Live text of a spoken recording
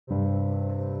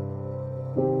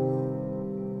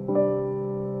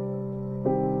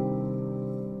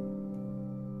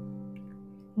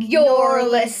You're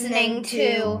listening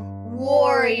to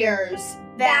Warriors,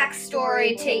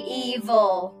 Backstory to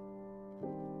Evil.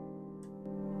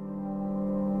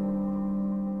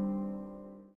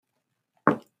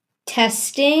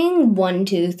 Testing, 1,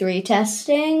 2, 3,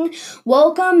 testing.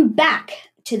 Welcome back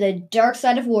to the dark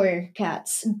side of Warrior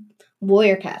Cats,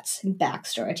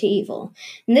 Backstory to Evil.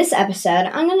 In this episode,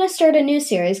 I'm going to start a new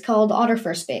series called Otter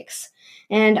First Speaks,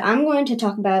 and I'm going to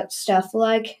talk about stuff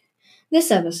like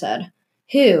this episode.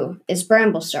 Who is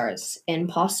Bramblestar's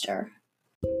imposter?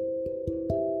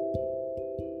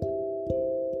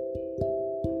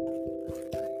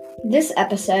 This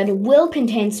episode will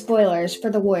contain spoilers for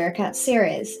the Warrior Cat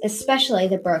series, especially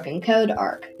the Broken Code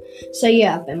arc, so you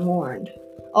have been warned.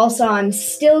 Also, I'm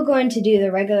still going to do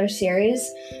the regular series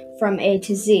from A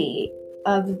to Z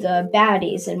of the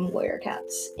baddies in Warrior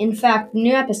Cats. In fact,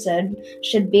 new episode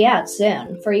should be out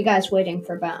soon for you guys waiting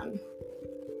for Bone.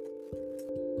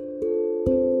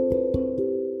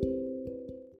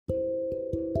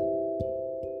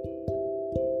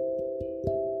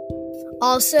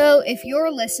 Also, if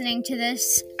you're listening to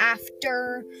this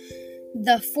after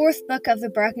the 4th book of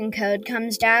the Broken Code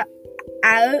comes out,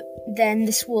 then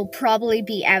this will probably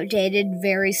be outdated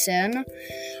very soon.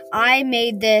 I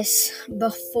made this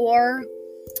before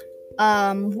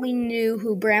we knew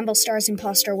who Bramblestar's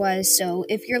imposter was, so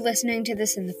if you're listening to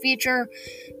this in the future,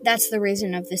 that's the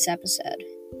reason of this episode.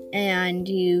 And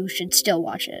you should still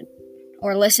watch it,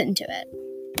 or listen to it.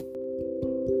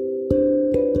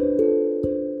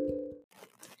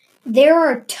 There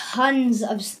are tons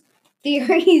of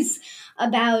theories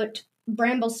about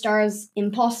Bramblestar's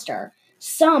imposter.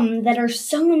 Some that are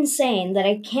so insane that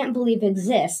I can't believe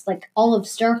exist, like all of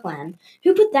StarClan.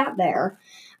 Who put that there?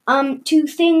 To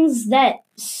things that,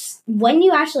 when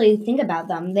you actually think about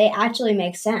them, they actually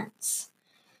make sense.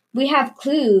 We have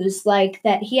clues like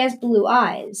that he has blue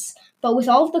eyes, but with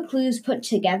all of the clues put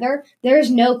together, there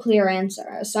is no clear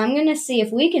answer. So I'm going to see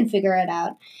if we can figure it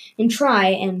out and try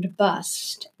and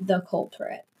bust the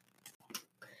culprit.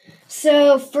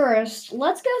 So first,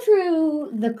 let's go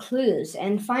through the clues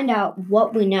and find out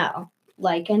what we know,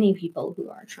 like any people who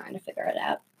are trying to figure it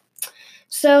out.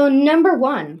 So number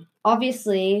 1,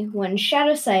 obviously, when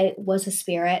Shadowsight was a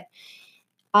spirit,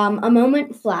 a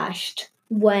moment flashed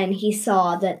when he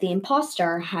saw that the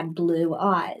imposter had blue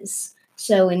eyes.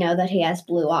 So we know that he has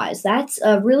blue eyes. That's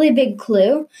a really big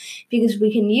clue because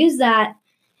we can use that.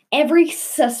 Every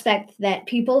suspect that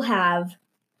people have,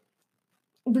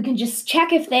 we can just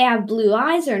check if they have blue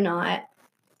eyes or not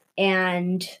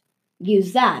and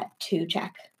use that to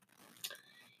check.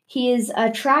 He is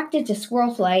attracted to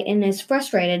Squirrelflight and is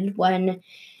frustrated when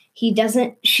she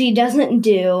doesn't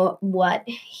do what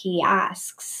he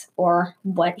asks or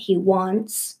what he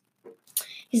wants.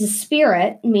 He's a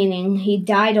spirit, meaning he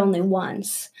died only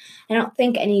once. I don't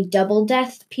think any double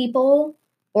death people,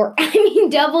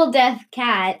 double death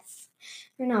cats,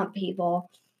 they're not people,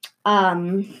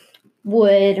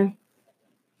 would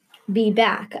be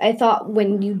back. I thought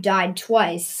when you died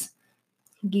twice,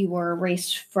 you were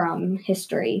erased from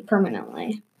history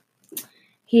permanently.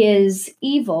 He is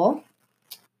evil,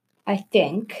 I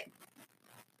think.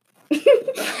 You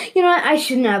know what? I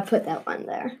shouldn't have put that one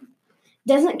there.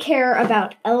 Doesn't care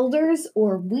about elders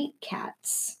or weak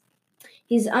cats.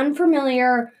 He's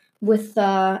unfamiliar with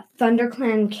the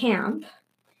ThunderClan camp.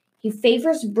 He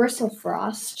favors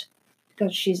Bristlefrost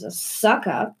because she's a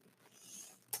suck-up.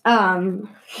 ThunderClan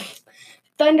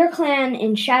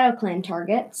and ShadowClan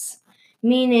targets,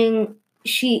 meaning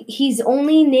he's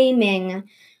only naming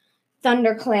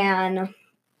ThunderClan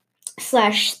 /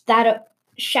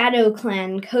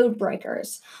 ShadowClan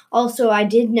codebreakers. Also, I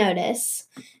did notice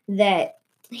that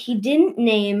he didn't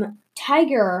name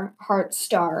Tiger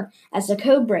Heartstar as a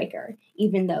codebreaker,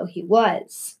 even though he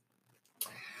was.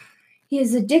 He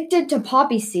is addicted to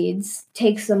poppy seeds,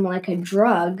 takes them like a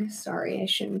drug. Sorry, I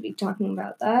shouldn't be talking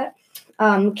about that.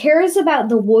 Cares about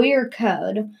the warrior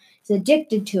code, is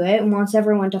addicted to it and wants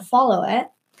everyone to follow it.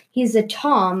 He's a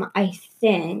Tom, I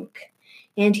think,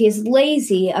 and he's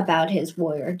lazy about his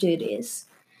warrior duties.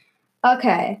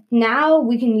 Okay, now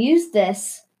we can use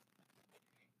this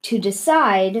to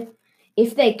decide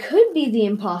if they could be the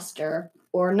imposter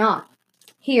or not.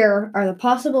 Here are the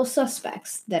possible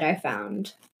suspects that I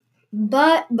found.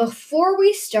 But before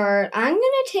we start, I'm going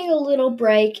to take a little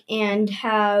break and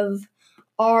have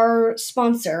our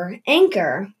sponsor,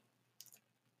 Anchor,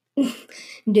 do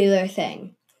their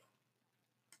thing.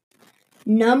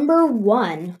 Number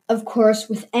 1, of course,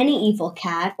 with any evil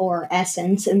cat or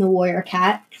essence in the Warrior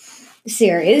Cat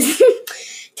series,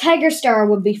 Tigerstar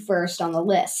would be first on the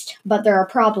list, but there are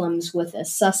problems with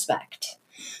this suspect.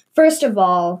 First of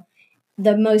all,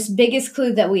 the most biggest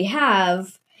clue that we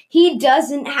have, he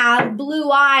doesn't have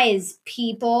blue eyes,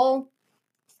 people.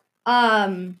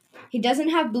 He doesn't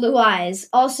have blue eyes.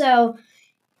 Also,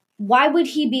 why would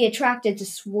he be attracted to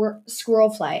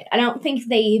Squirrelflight? I don't think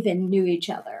they even knew each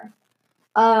other.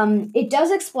 It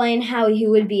does explain how he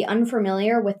would be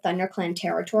unfamiliar with ThunderClan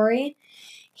territory.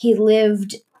 He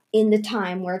lived in the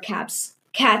time where cats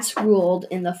ruled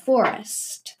in the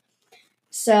forest.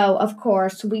 So, of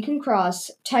course, we can cross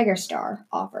Tigerstar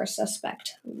off our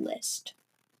suspect list.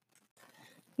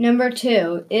 Number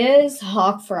 2 is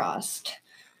Hawkfrost.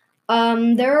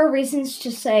 There are reasons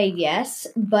to say yes,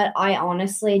 but I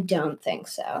honestly don't think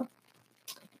so.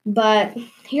 But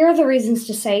here are the reasons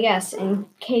to say yes, in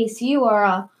case you are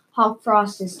a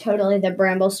Hawkfrost is totally the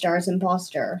Bramblestar's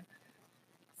imposter.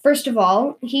 First of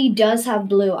all, he does have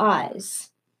blue eyes.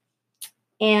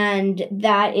 And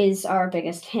that is our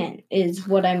biggest hint, is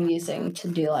what I'm using to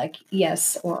do like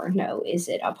yes or no, is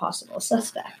it a possible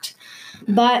suspect?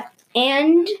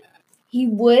 And he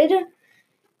would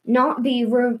not be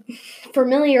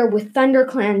familiar with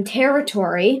ThunderClan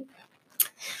territory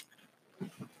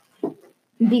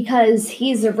because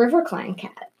he's a RiverClan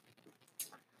cat.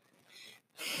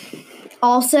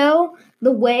 Also,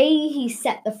 the way he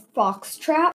set the fox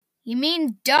trap. You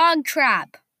mean dog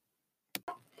trap?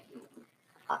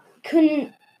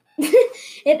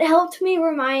 It helped me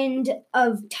remind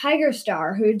of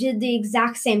Tigerstar, who did the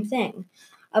exact same thing.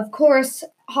 Of course,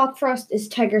 Hawkfrost is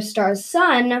Tigerstar's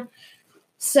son,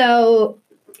 so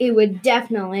it would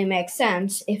definitely make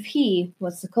sense if he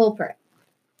was the culprit.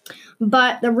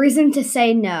 But the reason to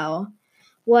say no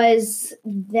was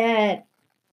that,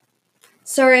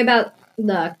 sorry about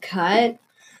the cut,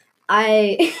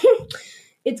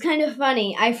 it's kind of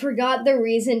funny. I forgot the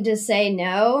reason to say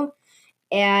no,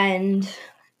 and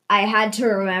I had to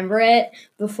remember it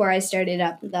before I started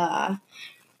up the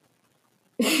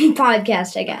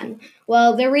podcast again.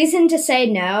 Well, the reason to say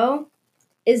no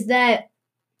is that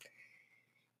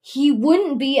he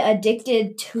wouldn't be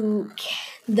addicted to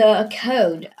the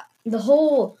code. The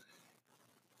whole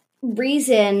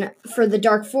reason for the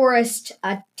Dark Forest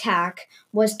attack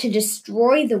was to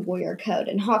destroy the warrior code,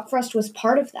 and Hawkfrost was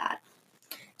part of that.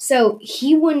 So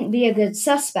he wouldn't be a good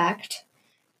suspect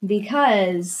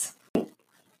because,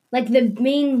 like, the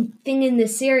main thing in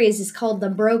this series is called the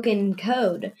broken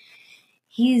code.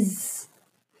 He's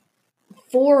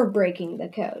for breaking the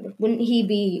code. Wouldn't he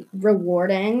be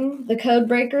rewarding the code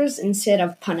breakers instead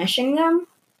of punishing them?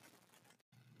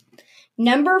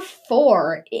 Number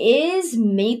 4 is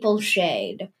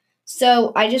Mapleshade.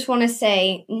 So I just want to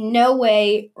say no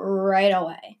way right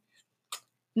away.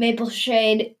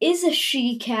 Mapleshade is a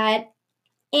she-cat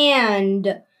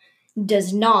and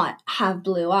does not have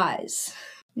blue eyes.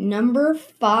 Number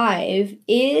 5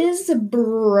 is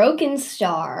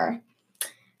Brokkenstar.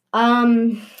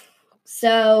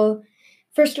 So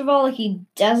first of all, he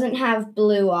doesn't have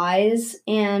blue eyes,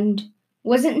 and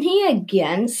wasn't he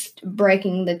against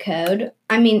breaking the code?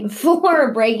 I mean,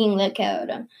 for breaking the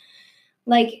code.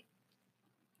 Like,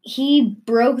 he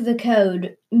broke the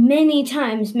code many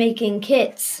times, making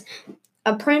kits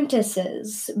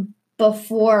apprentices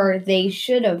before they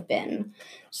should have been.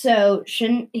 So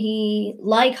shouldn't he,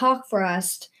 like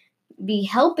Hawkfrost, be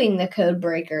helping the code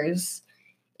breakers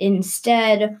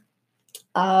instead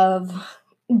of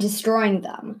destroying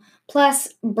them?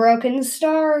 Plus,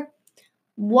 Brokkenstar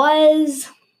was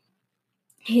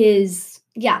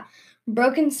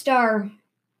Brokkenstar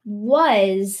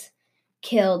was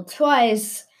killed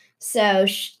twice, so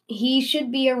he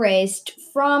should be erased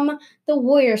from the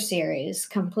Warrior series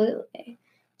completely.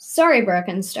 Sorry,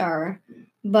 Brokkenstar,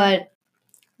 but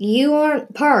you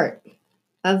aren't part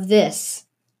of this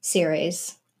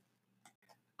series.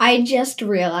 I just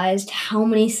realized how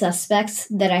many suspects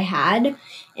that I had,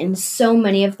 and so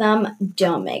many of them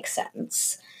don't make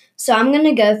sense. So I'm going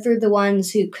to go through the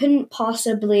ones who couldn't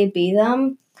possibly be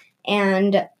them,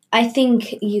 and I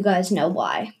think you guys know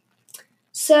why.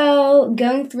 So,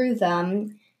 going through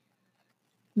them,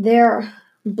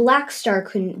 Blackstar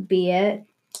couldn't be it,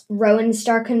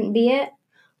 Rowenstar couldn't be it,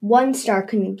 One Star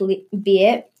couldn't be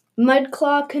it,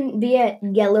 Mudclaw couldn't be it,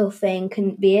 Yellowfang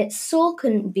couldn't be it, Soul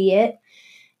couldn't be it,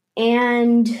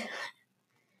 and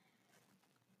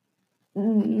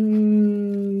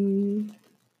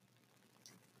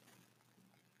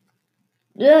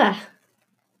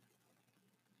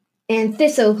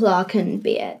Thistleclaw couldn't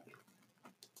be it.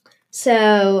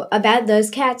 So about those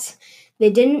cats,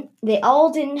 they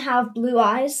all didn't have blue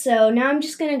eyes, so now I'm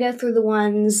just going to go through the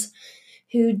ones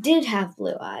who did have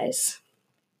blue eyes.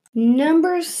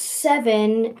 Number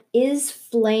 7 is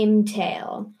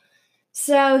Flametail.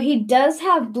 So he does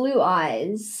have blue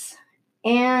eyes,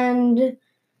 And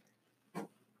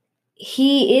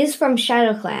he is from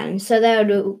ShadowClan, so that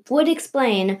would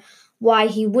explain why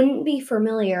he wouldn't be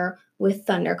familiar with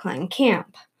ThunderClan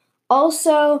camp.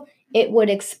 Also, it would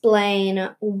explain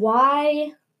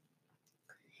why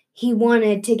he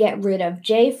wanted to get rid of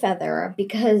Jayfeather,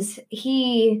 because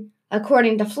he,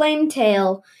 according to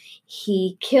Flametail,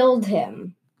 he killed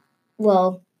him.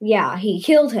 Well, yeah, he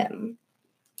killed him.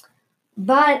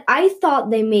 But I thought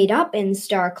they made up in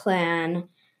StarClan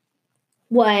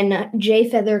when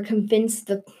Jayfeather convinced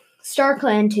the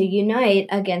StarClan to unite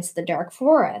against the Dark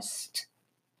Forest.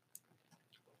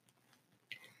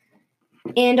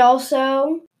 And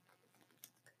also,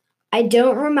 I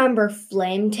don't remember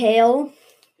Flametail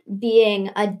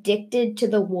being addicted to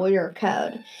the warrior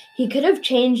code. He could have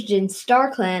changed in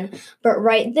StarClan, but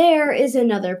right there is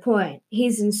another point.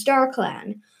 He's in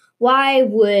StarClan. Why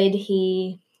would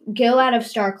he go out of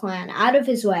StarClan, out of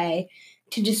his way,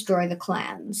 to destroy the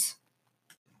clans?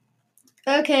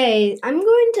 Okay, I'm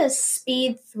going to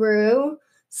speed through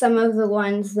some of the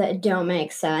ones that don't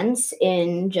make sense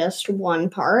in just one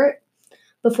part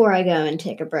before I go and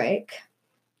take a break.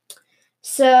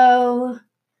 So,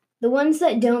 the ones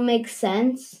that don't make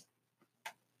sense,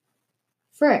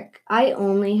 frick, I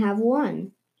only have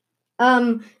one.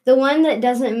 The one that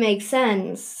doesn't make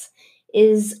sense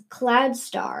is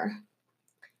Cloudstar.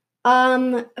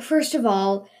 First of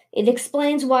all, it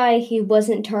explains why he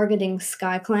wasn't targeting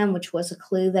SkyClan, which was a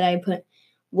clue that I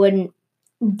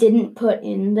didn't put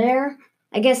in there.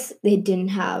 I guess they didn't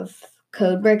have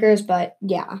code breakers, but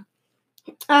yeah.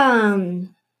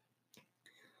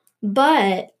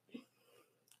 But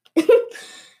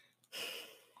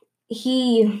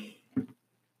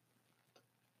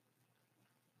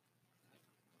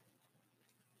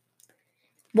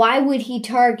why would he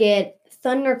target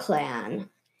ThunderClan?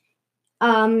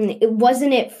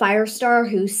 Wasn't it Firestar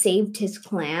who saved his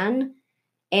clan?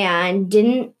 And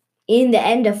didn't, in the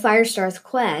end of Firestar's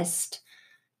quest,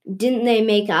 didn't they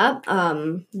make up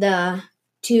the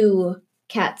two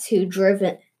cats who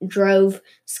drove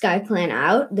SkyClan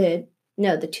out? The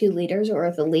two leaders,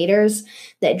 or the leaders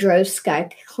that drove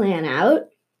SkyClan out.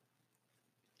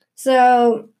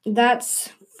 So that's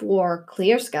for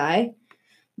Clear Sky.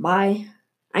 Bye.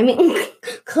 I mean,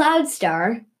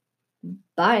 Cloudstar.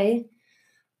 Bye.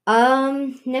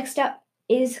 Next up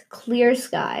is Clear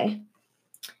Sky.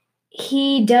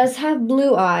 He does have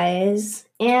blue eyes,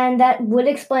 and that would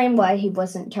explain why he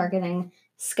wasn't targeting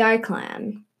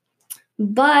SkyClan.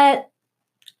 But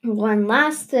one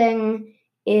last thing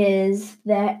is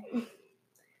that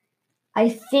I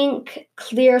think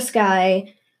Clear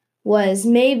Sky was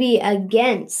maybe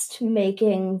against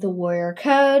making the warrior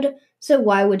code, so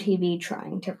why would he be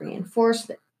trying to reinforce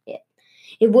it?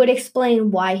 It would explain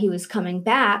why he was coming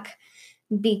back,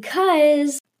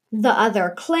 because the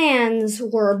other clans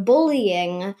were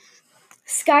bullying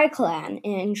SkyClan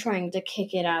and trying to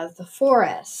kick it out of the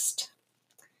forest.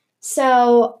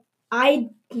 So I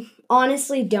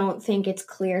honestly don't think it's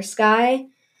Clear Sky,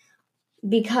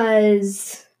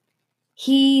 because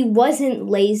he wasn't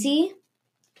lazy,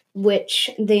 which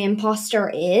the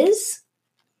imposter is.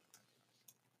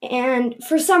 And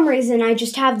for some reason, I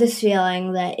just have this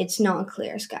feeling that it's not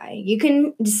Clear Sky. You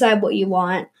can decide what you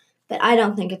want, but I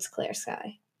don't think it's Clear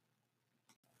Sky.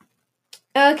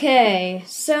 Okay,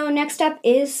 so next up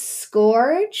is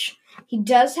Scourge. He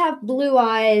does have blue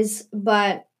eyes,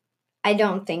 but I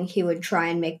don't think he would try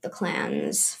and make the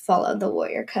clans follow the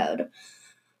warrior code.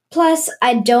 Plus,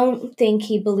 I don't think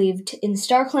he believed in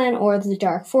StarClan or the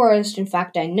Dark Forest. In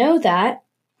fact, I know that.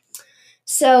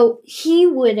 So he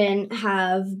wouldn't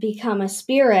have become a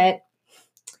spirit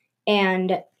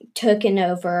and taken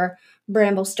over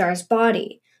Bramblestar's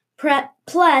body.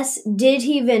 Plus, did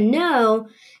he even know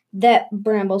that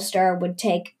Bramblestar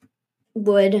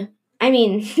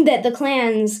that the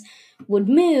clans would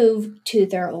move to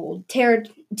their old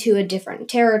to a different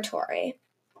territory?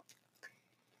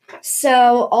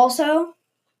 So, also,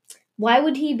 why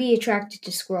would he be attracted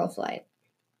to squirrel flight?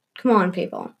 Come on,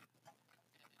 people.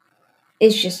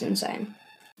 It's just insane.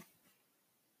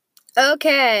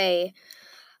 Okay.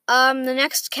 The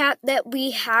next cat that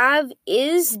we have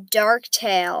is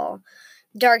Darktail.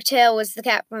 Darktail was the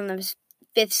cat from the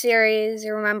 5th series.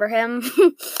 You remember him?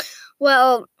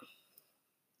 Well,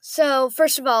 so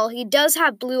first of all, he does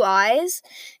have blue eyes,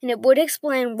 and it would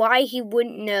explain why he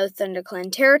wouldn't know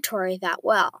ThunderClan territory that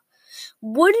well.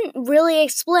 Wouldn't really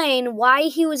explain why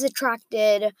he was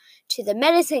attracted to the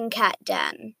medicine cat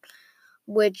den,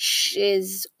 which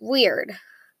is weird.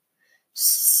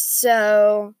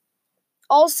 So,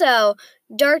 also,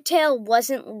 Darktail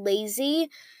wasn't lazy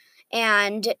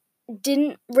and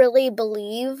didn't really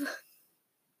believe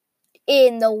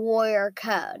in the warrior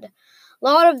code. A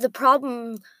lot of the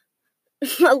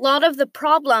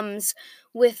problems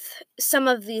with some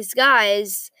of these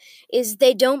guys is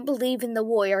they don't believe in the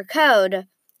warrior code,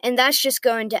 and that's just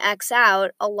going to X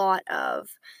out a lot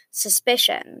of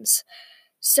suspicions.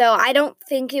 So I don't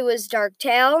think it was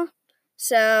Darktail.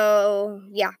 So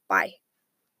yeah, bye.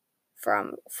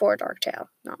 For Darktail,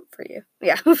 not for you.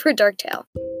 Yeah, for Darktail.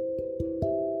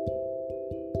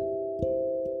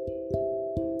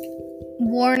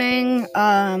 Warning,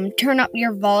 turn up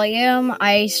your volume.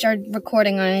 I started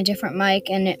recording on a different mic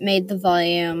and it made the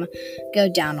volume go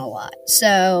down a lot.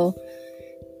 So,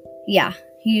 yeah,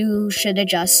 you should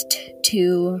adjust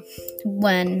to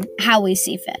how you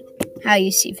see fit.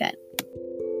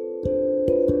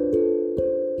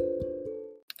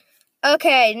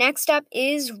 Okay, next up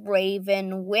is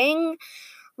Ravenwing.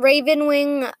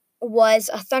 Ravenwing was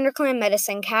a ThunderClan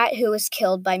medicine cat who was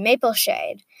killed by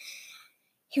Mapleshade.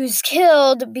 He was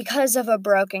killed because of a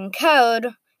broken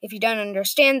code. If you don't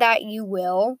understand that, you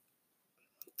will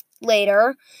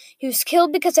later. He was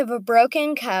killed because of a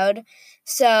broken code,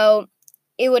 so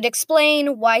it would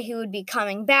explain why he would be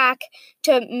coming back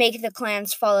to make the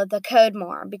clans follow the code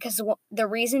more, because the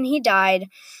reason he died,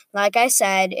 like I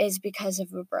said, is because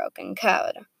of a broken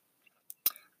code.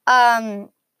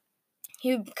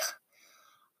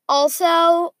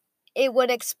 Also, it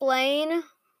would explain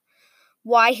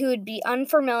why he would be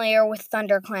unfamiliar with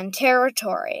ThunderClan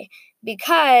territory,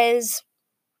 because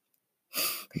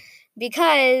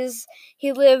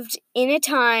he lived in a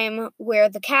time where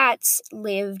the cats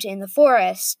lived in the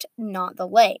forest, not the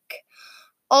lake.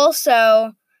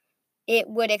 Also, it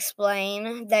would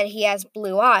explain that he has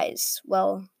blue eyes.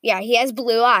 Well, yeah, he has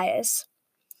blue eyes.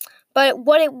 But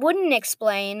what it wouldn't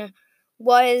explain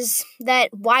was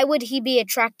that why would he be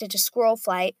attracted to Squirrel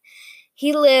Flight?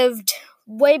 He lived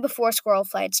way before Squirrel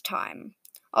Flight's time.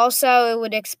 Also, it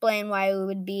would explain why we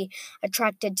would be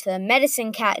attracted to the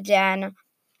medicine cat den.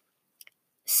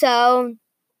 So,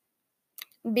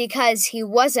 because he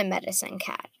was a medicine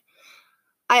cat.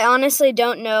 I honestly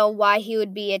don't know why he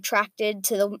would be addicted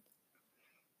to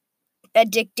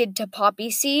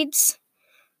poppy seeds,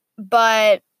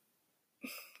 but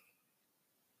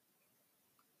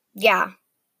yeah.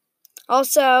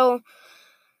 Also,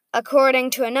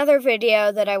 according to another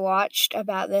video that I watched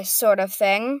about this sort of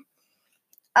thing,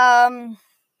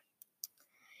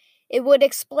 it would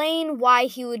explain why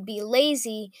he would be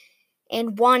lazy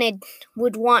and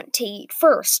would want to eat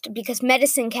first, because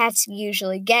medicine cats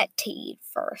usually get to eat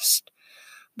first.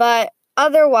 But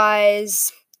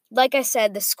otherwise, like I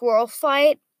said, the squirrel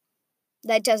fight,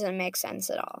 that doesn't make sense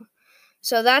at all.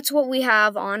 So that's what we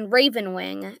have on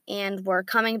Ravenwing, and we're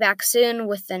coming back soon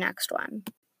with the next one.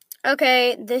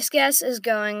 Okay, this guess is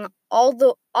going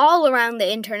all around the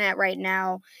internet right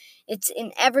now. It's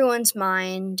in everyone's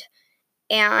mind,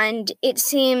 and it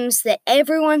seems that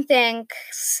everyone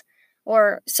thinks,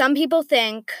 or most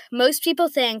people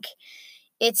think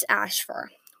it's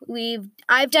Ashfur.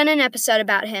 I've done an episode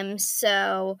about him,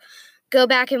 so go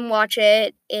back and watch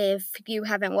it if you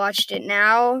haven't watched it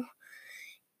now.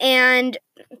 And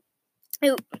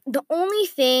the only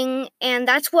thing, and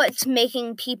that's what's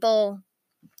making people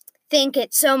think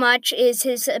it so much, is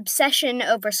his obsession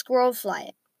over Squirrel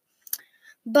Flight.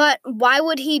 But why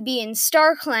would he be in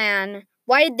StarClan?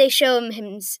 Why did they show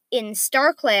him in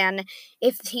StarClan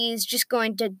if he's just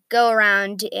going to go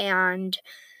around and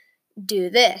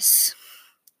do this?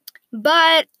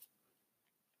 But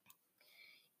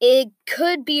it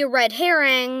could be a red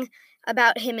herring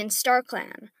about him in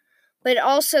StarClan. But it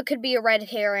also could be a red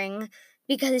herring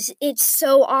because it's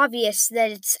so obvious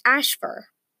that it's Ashfur.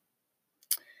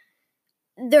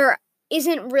 There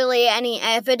isn't really any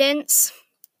evidence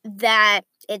that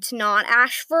it's not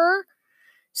Ashfur,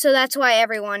 so that's why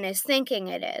everyone is thinking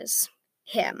it is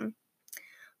him.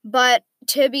 But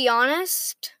to be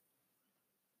honest,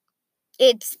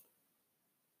 it's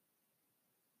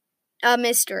a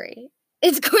mystery.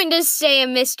 It's going to stay a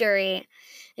mystery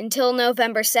until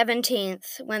November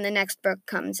 17th when the next book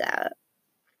comes out.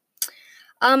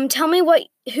 Tell me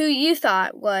who you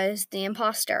thought was the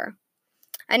imposter.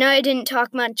 I know I didn't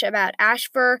talk much about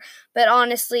Ashfur, but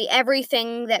honestly,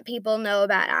 everything that people know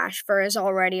about Ashfur is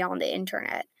already on the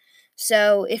internet.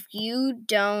 So if you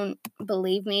don't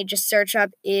believe me, just search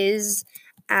up is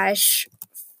Ashfur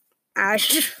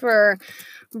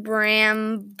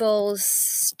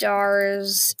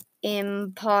Bramblestars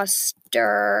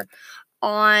imposter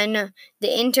on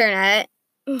the internet,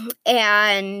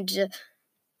 and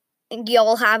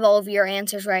you'll have all of your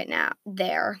answers right now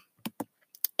there.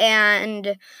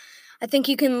 And I think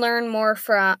you can learn more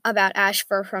about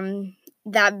Ashfur from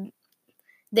that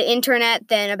the internet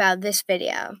than about this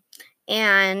video.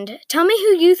 And tell me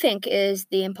who you think is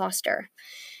the imposter.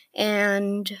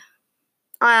 And,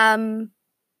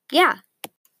 yeah.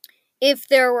 If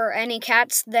there were any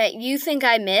cats that you think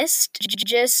I missed,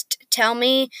 just tell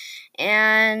me.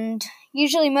 And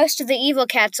usually most of the evil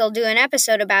cats I'll do an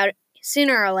episode about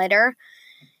sooner or later.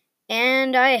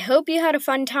 And I hope you had a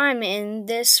fun time in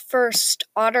this first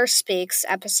Otter Speaks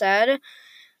episode.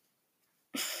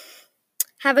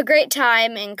 Have a great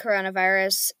time in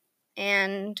coronavirus,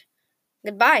 and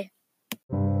goodbye.